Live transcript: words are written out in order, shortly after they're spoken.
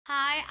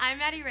Hi, I'm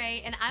Maddie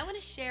Rey, and I want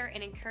to share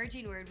an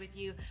encouraging word with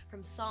you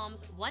from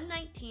Psalms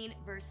 119,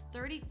 verse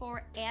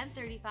 34 and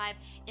 35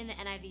 in the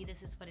NIV.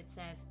 This is what it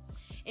says.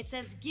 It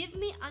says, "Give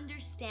me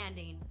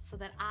understanding so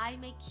that I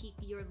may keep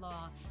your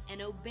law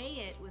and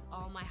obey it with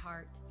all my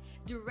heart.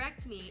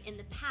 Direct me in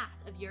the path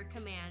of your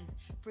commands,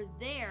 for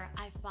there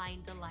I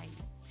find delight."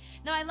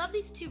 Now, I love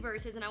these two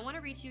verses, and I want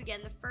to read to you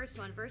again the first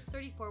one, verse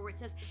 34, where it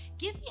says,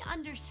 "Give me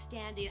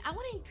understanding." I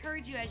want to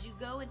encourage you as you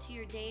go into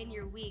your day and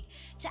your week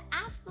to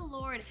ask the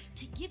Lord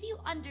to give you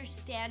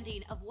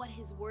understanding of what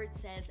His Word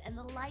says and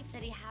the life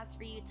that He has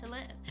for you to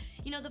live.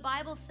 You know, the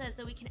Bible says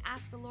that we can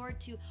ask the Lord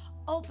to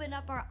open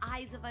up our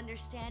eyes of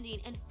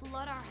understanding and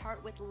flood our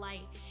heart with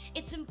light.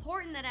 It's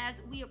important that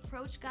as we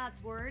approach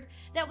God's Word,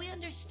 that we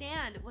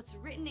understand what's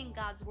written in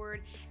God's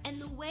Word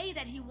and the way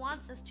that He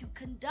wants us to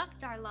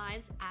conduct our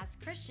lives as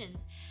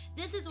Christians.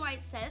 This is why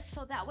it says,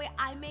 "So that way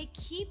I may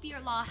keep your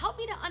law." Help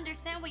me to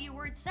understand what your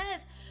Word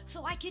says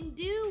so I can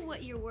do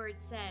what your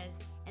Word says.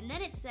 And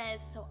then it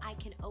says, "So I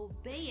can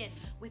obey it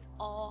with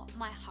all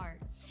my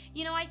heart."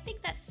 You know, I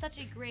think that's such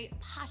a great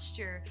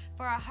posture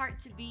for our heart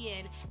to be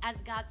in as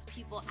God's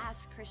people,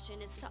 as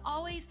Christians, is to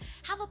always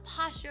have a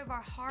posture of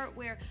our heart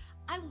where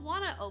I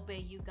want to obey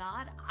you,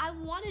 God. I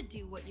want to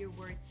do what your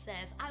word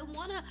says. I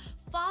want to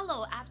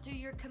follow after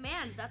your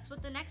commands. That's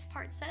what the next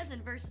part says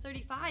in verse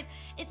 35.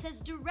 It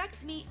says,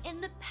 "Direct me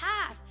in the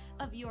path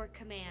of your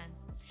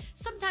commands."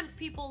 Sometimes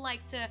people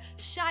like to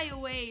shy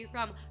away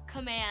from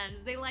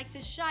commands. They like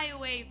to shy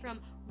away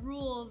from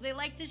rules. They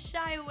like to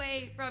shy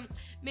away from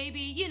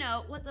maybe,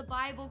 what the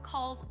Bible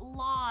calls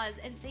laws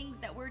and things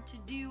that we're to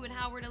do and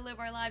how we're to live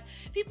our lives.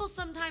 People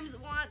sometimes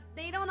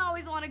they don't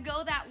always want to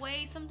go that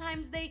way.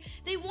 Sometimes they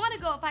want to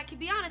go, if I can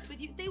be honest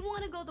with you, they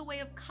want to go the way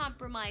of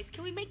compromise.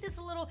 Can we make this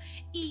a little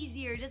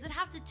easier? Does it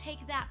have to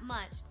take that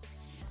much?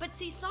 But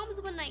see, Psalms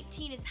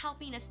 119 is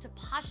helping us to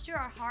posture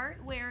our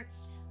heart where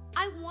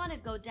I want to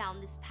go down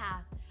this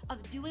path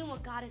of doing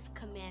what God has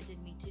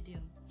commanded me to do.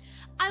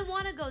 I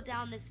want to go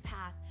down this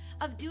path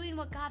of doing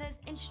what God has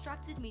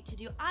instructed me to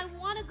do. I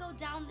want to go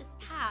down this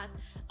path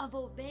of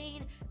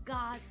obeying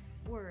God's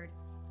word.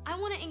 I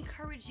want to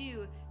encourage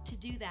you to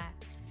do that,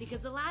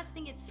 because the last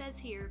thing it says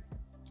here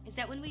is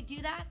that when we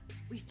do that,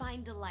 we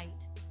find delight.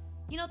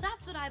 You know,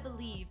 that's what I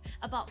believe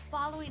about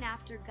following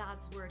after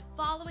God's word,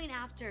 following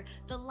after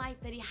the life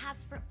that He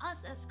has for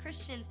us as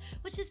Christians,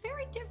 which is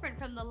very different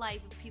from the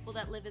life of people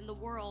that live in the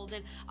world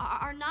and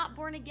are not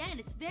born again.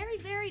 It's very,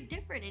 very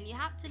different, and you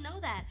have to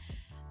know that.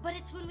 But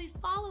it's when we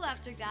follow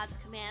after God's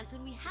commands,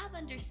 when we have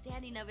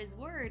understanding of His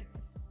word,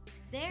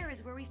 there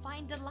is where we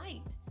find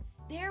delight.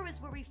 There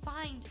is where we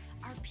find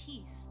our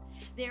peace.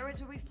 There is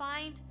where we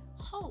find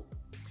hope.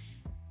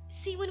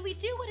 See, when we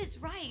do what is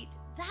right,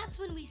 that's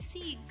when we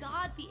see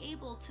God be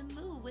able to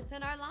move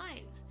within our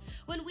lives.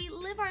 When we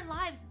live our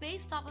lives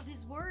based off of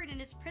His word and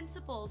His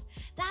principles,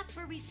 that's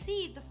where we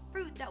see the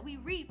fruit that we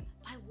reap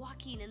by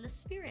walking in the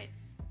Spirit.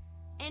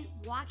 And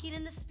walking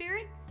in the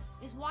Spirit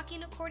is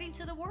walking according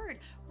to the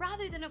word,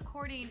 rather than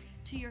according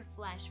to your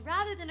flesh,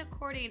 rather than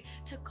according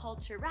to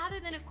culture, rather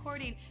than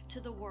according to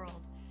the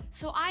world.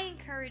 So I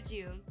encourage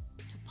you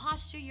to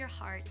posture your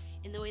heart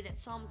in the way that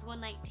Psalms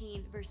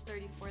 119, verse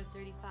 34 and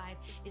 35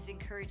 is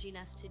encouraging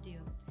us to do.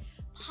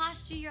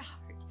 Posture your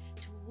heart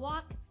to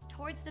walk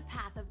towards the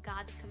path of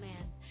God's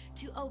commands,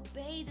 to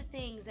obey the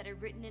things that are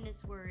written in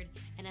His word,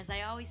 and as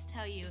I always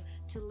tell you,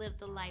 to live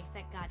the life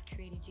that God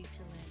created you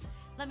to live.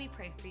 Let me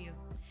pray for you.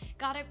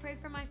 God, I pray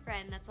for my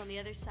friend that's on the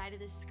other side of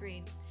this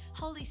screen.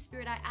 Holy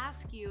Spirit, I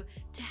ask you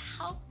to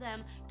help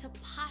them to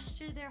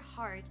posture their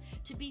heart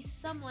to be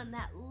someone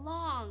that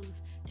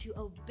longs to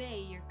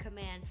obey your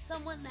commands,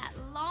 someone that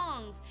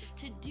longs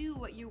to do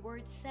what your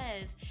word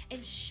says,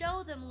 and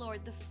show them,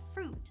 Lord, the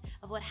fruit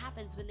of what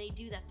happens when they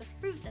do that, the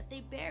fruit that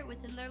they bear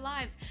within their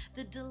lives,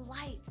 the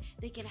delight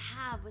they can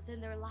have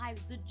within their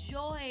lives, the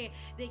joy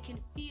they can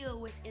feel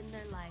within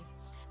their life.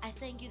 I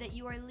thank you that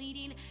you are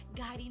leading,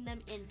 guiding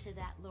them into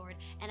that, Lord.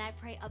 And I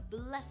pray a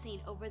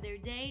blessing over their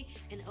day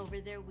and over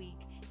their week.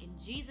 In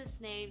Jesus'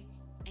 name,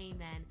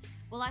 amen.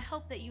 Well, I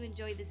hope that you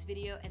enjoyed this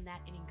video and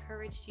that it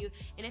encouraged you.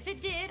 And if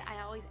it did,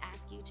 I always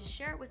ask you to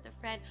share it with a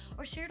friend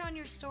or share it on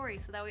your story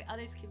so that way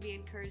others can be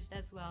encouraged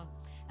as well.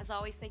 As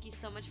always, thank you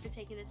so much for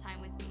taking the time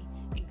with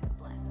me.